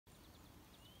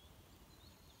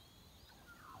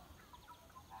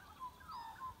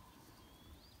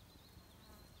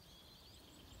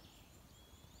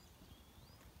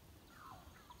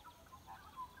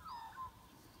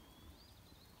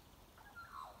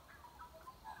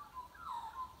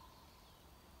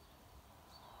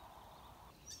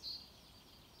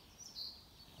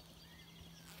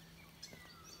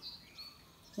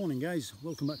Morning guys,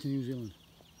 welcome back to New Zealand.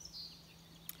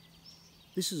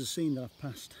 This is a scene that I've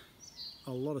passed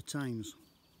a lot of times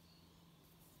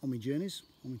on my journeys,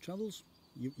 on my travels.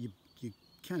 You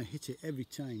kind of hit it every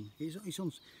time. It's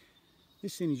on,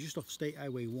 this scene is just off State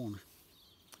Highway 1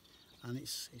 and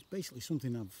it's basically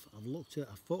something I've looked at,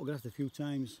 I've photographed a few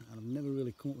times and I've never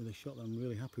really come up with a shot that I'm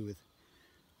really happy with.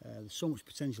 There's so much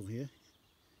potential here.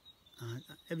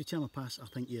 Every time I pass I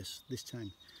think yes, this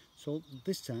time. So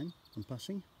this time I'm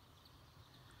passing.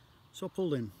 So I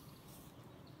pulled in,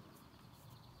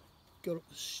 got up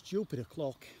the stupid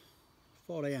o'clock,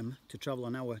 4 AM to travel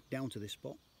an hour down to this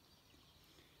spot,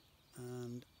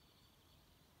 and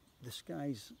the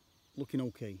sky's looking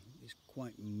okay. It's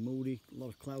quite moody, a lot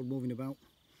of cloud moving about.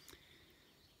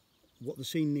 What the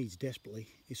scene needs desperately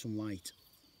is some light.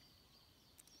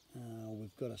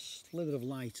 We've got a slither of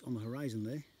light on the horizon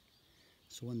there,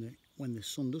 so when the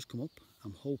sun does come up,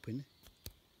 I'm hoping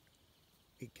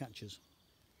it catches.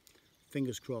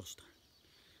 Fingers crossed.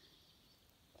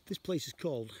 This place is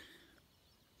called,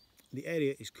 the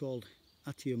area is called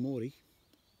Atiamori,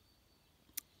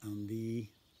 and the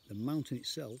mountain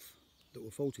itself that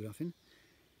we're photographing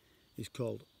is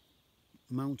called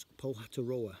Mount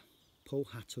Pohataroa.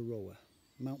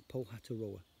 Mount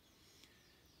Pohataroa.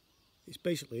 It's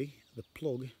basically the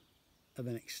plug of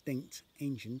an extinct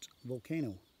ancient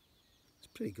volcano. It's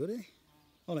pretty good, eh?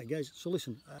 Alright guys, so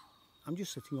listen, I'm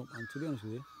just setting up, and to be honest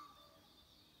with you,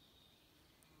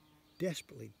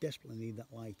 desperately need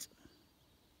that light.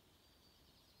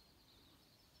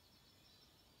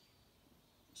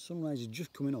 Sunrise is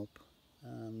just coming up,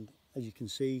 and as you can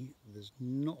see, there's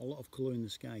not a lot of colour in the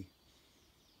sky.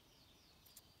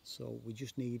 So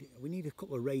we need a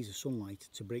couple of rays of sunlight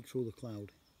to break through the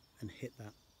cloud and hit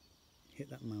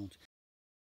that mount.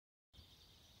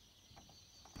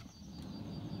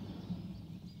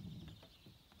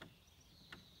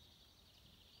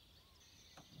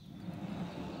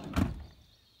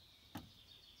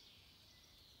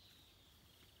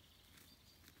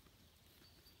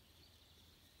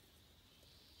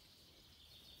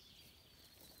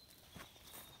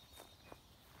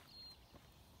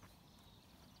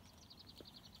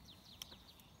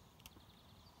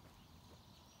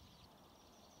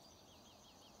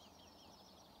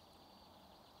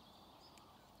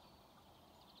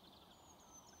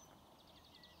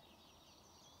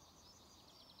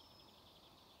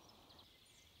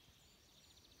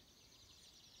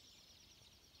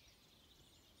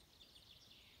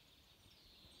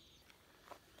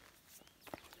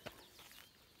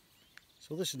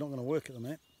 So this is not going to work at the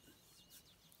minute.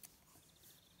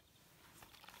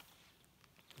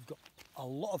 We've got a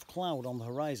lot of cloud on the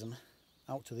horizon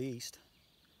out to the east,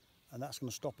 and that's going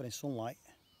to stop any sunlight,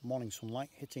 morning sunlight,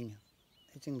 hitting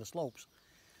the slopes,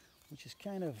 which is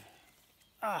kind of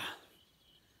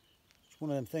it's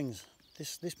one of them things.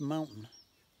 This mountain,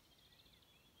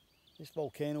 this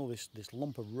volcano, this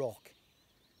lump of rock,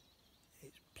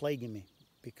 it's plaguing me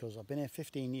because I've been here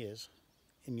 15 years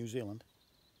in New Zealand.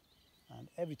 And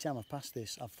every time I've passed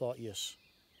this, I've thought, yes,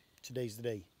 today's the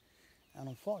day. And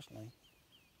unfortunately,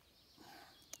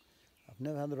 I've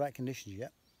never had the right conditions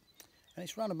yet. And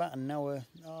it's around about an hour,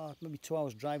 maybe 2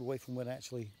 hours drive away from where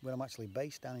I'm actually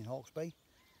based, down in Hawke's Bay.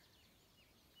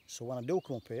 So when I do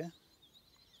come up here,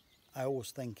 I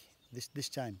always think this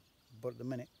time. But at the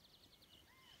minute,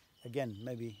 again,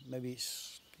 maybe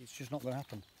it's just not going to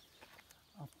happen.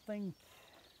 I think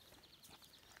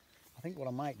what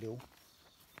I might do.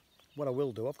 What I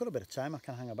will do, I've got a bit of time, I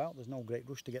can hang about, there's no great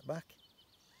rush to get back.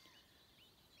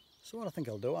 So what I think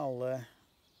I'll do,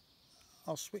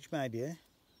 I'll switch my idea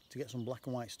to get some black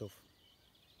and white stuff.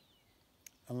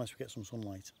 Unless we get some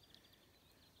sunlight.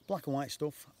 Black and white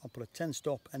stuff, I'll put a 10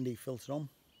 stop ND filter on.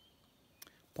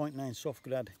 0.9 soft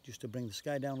grad just to bring the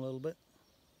sky down a little bit.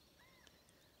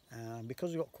 And because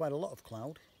we've got quite a lot of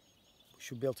cloud, we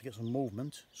should be able to get some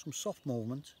movement, some soft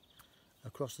movement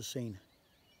across the scene.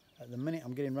 At the minute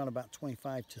I'm getting around about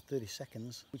 25 to 30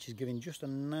 seconds, which is giving just a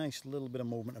nice little bit of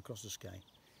movement across the sky.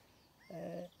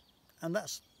 And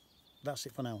that's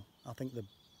it for now. I think the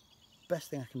best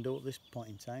thing I can do at this point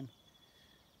in time,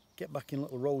 get back in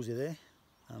little Rosie there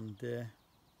and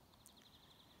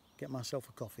get myself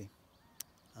a coffee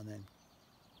and then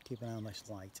keep an eye on this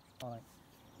light. Alright,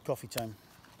 coffee time.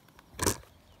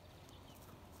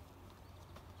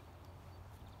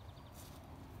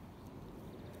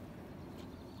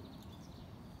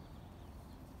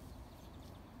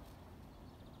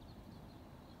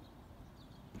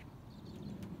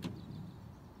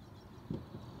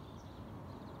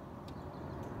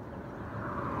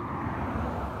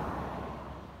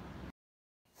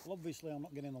 Well, obviously I'm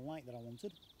not getting the light that I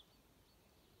wanted.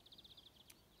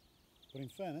 But in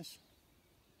fairness,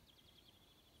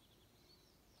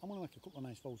 I'm going to make a couple of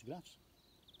nice photographs.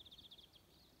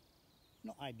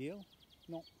 Not ideal,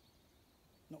 not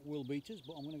world beaters,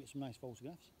 but I'm going to get some nice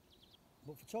photographs.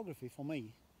 But photography for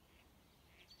me,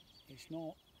 it's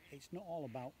not all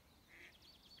about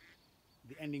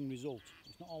the ending result.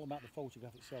 It's not all about the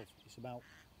photograph itself. It's about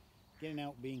getting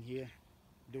out, being here,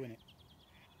 doing it.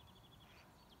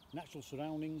 Natural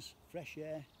surroundings, fresh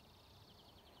air,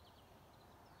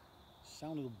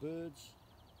 sound of the birds.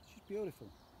 It's just beautiful.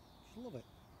 Just love it.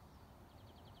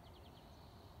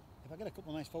 If I get a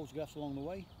couple of nice photographs along the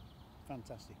way,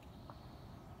 fantastic.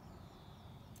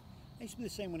 It used to be the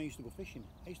same when I used to go fishing.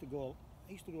 I used to do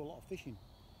a lot of fishing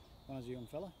when I was a young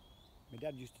fella. My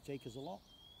dad used to take us a lot,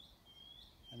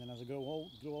 and then as I grew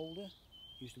older,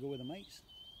 I used to go with the mates.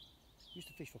 I used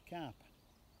to fish for carp.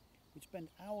 We'd spend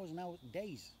hours and hours,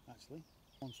 days actually,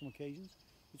 on some occasions.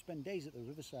 We'd spend days at the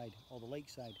riverside or the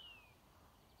lakeside,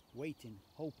 waiting,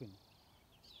 hoping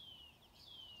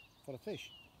for a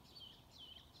fish.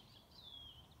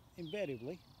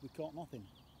 Invariably, we caught nothing,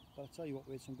 but I tell you what,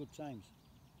 we had some good times.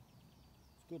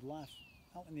 It's a good laugh,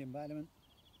 out in the environment,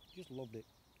 just loved it.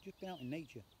 Just being out in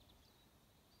nature,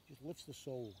 just lifts the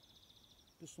soul,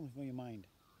 does something for your mind.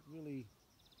 Really,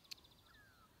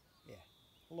 yeah,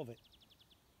 I love it.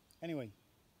 Anyway,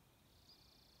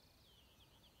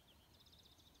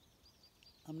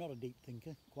 I'm not a deep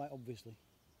thinker, quite obviously,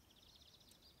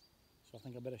 so I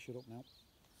think I better shut up now.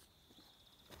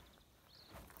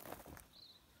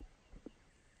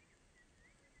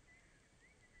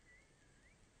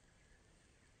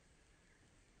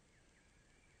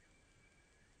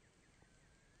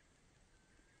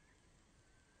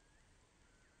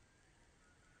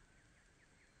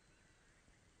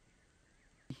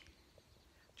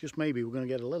 Just maybe we're going to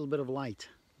get a little bit of light.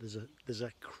 There's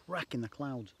a crack in the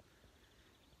clouds,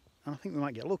 and I think we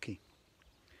might get lucky.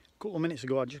 A couple of minutes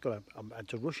ago I had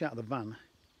to rush out of the van,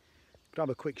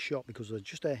 grab a quick shot, because there's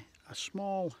just a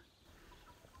small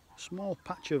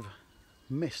patch of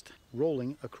mist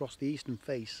rolling across the eastern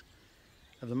face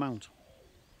of the mount,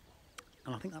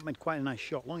 and I think that made quite a nice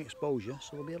shot. Long exposure, so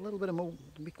there'll be there'll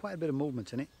be quite a bit of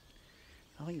movement in it.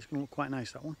 I think it's going to look quite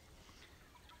nice, that one.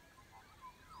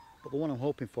 But the one I'm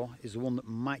hoping for is the one that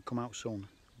might come out soon.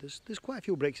 There's quite a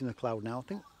few breaks in the cloud now.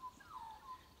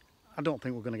 I don't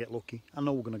think we're going to get lucky. I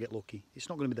know we're going to get lucky. It's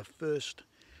not going to be the first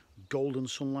golden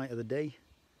sunlight of the day,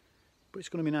 but it's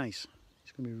going to be nice.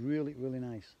 It's going to be really, really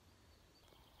nice.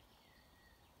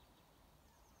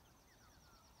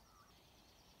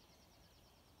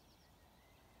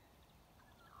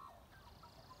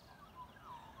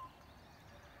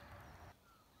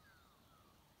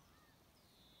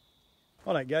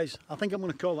 Alright guys, I think I'm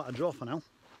going to call that a draw for now.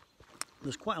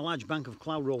 There's quite a large bank of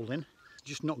cloud rolled in,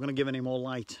 just not going to give any more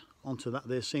light onto that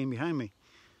they're seeing behind me.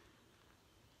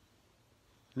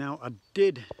 Now I've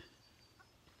been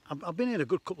here a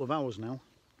good couple of hours now,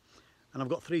 and I've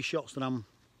got 3 shots that I'm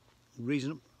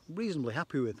reasonably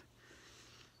happy with.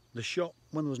 The shot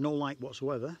when there was no light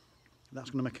whatsoever, that's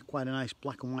going to make quite a nice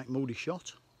black and white moody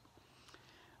shot.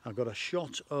 I've got a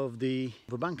shot of a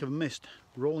bank of mist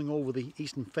rolling over the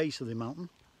eastern face of the mountain.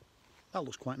 That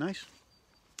looks quite nice.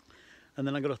 And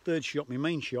then I got a third shot, my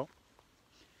main shot,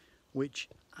 which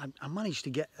I managed to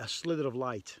get a slither of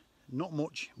light. Not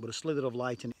much, but a slither of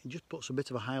light, and it just puts a bit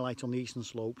of a highlight on the eastern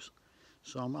slopes.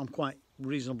 So I'm quite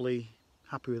reasonably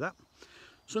happy with that.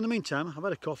 So in the meantime, I've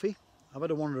had a coffee, I've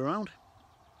had a wander around,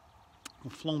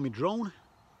 I've flown my drone.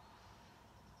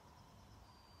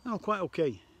 I'm quite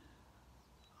okay.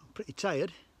 Pretty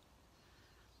tired,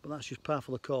 but that's just par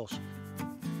for the course.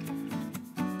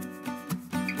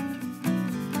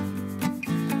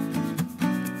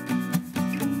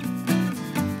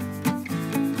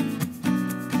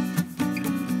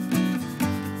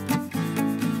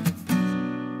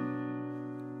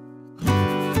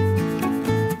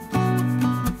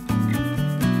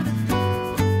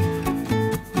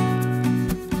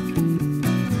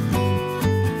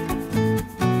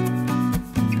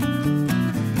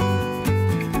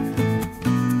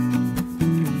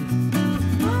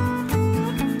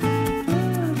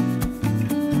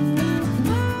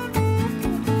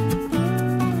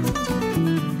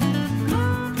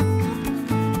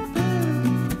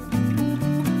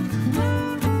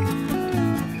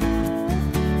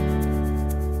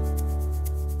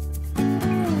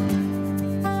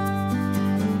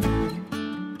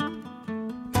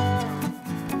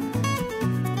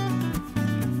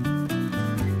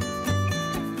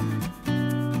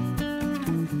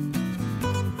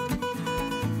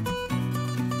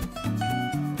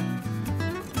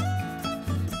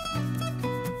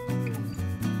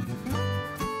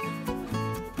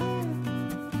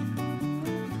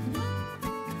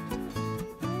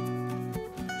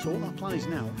 So what my plan is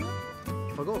now,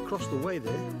 if I go across the way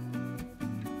there,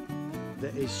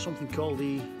 there is something called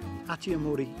the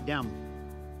Atiamuri Dam.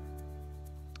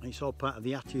 And it's all part of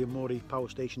the Atiamuri power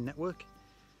station network.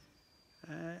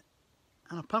 And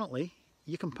apparently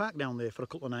you can park down there for a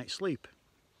couple of nights sleep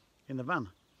in the van.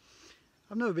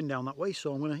 I've never been down that way,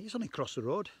 so it's only across the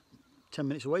road, 10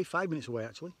 minutes away, 5 minutes away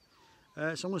actually. So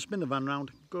I'm going to spin the van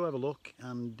round, go have a look,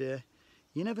 and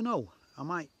you never know, I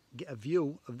might get a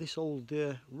view of this old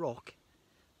rock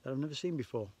that I've never seen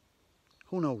before.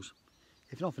 Who knows?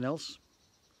 If nothing else,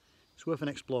 it's worth an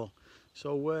explore.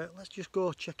 So let's just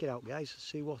go check it out, guys,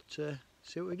 see what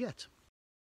we get.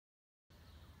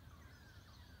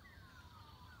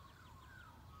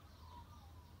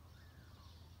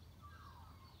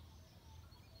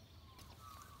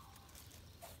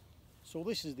 So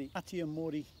this is the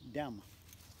Atiamuri Dam.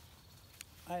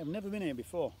 I have never been here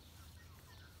before.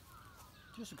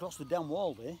 Just across the dam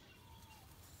wall there,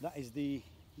 that is the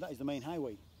main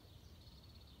highway.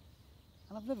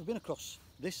 And I've never been across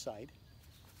this side.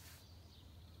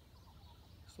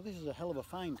 So this is a hell of a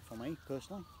find for me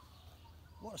personally.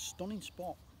 What a stunning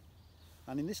spot.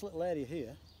 And in this little area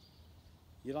here,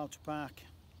 you're allowed to park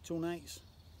 2 nights.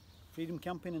 Freedom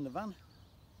camping in the van,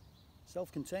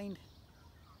 self-contained.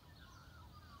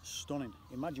 Stunning.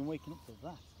 Imagine waking up to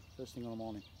that first thing in the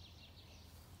morning.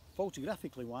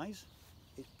 Photographically wise,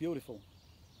 it's beautiful.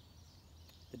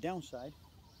 The downside,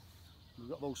 we've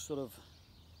got those sort of,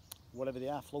 whatever they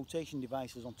are, flotation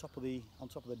devices on top of the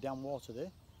dam water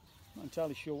there. Not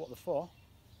entirely sure what they're for.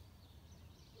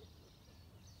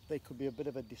 They could be a bit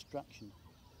of a distraction.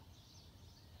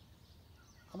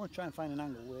 I'm going to try and find an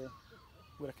angle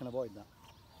where I can avoid that.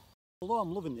 Although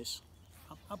I'm loving this,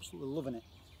 I'm absolutely loving it.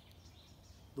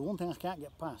 The one thing I can't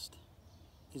get past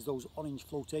is those orange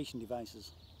flotation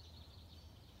devices.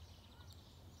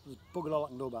 There's bugger all I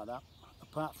can do about that,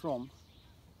 apart from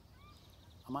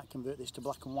I might convert this to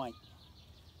black and white.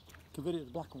 Convert it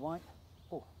to black and white.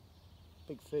 Oh,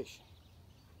 big fish.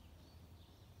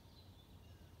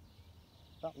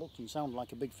 That looked and sounded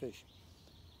like a big fish.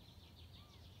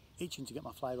 Itching to get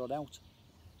my fly rod out.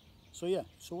 So yeah,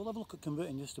 so we'll have a look at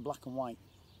converting this to black and white.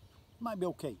 Might be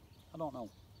okay, I don't know.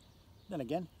 Then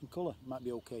again, in colour, it might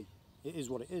be okay. It is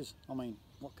what it is. I mean,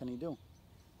 what can you do?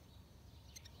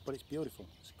 But it's beautiful.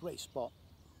 It's a great spot.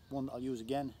 One that I'll use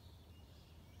again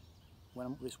when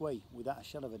I'm up this way, without a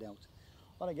shadow of a doubt.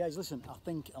 Alright guys, listen, I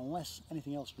think unless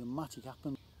anything else dramatic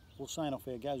happens, we'll sign off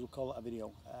here, guys. We'll call it a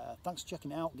video. Thanks for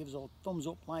checking it out. Give us a thumbs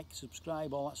up, like,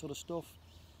 subscribe, all that sort of stuff.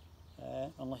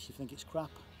 Unless you think it's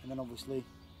crap. And then obviously,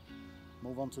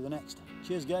 move on to the next.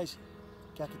 Cheers guys.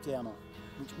 Kakitiano.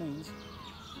 Which means,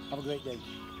 have a great day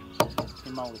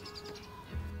in Maori.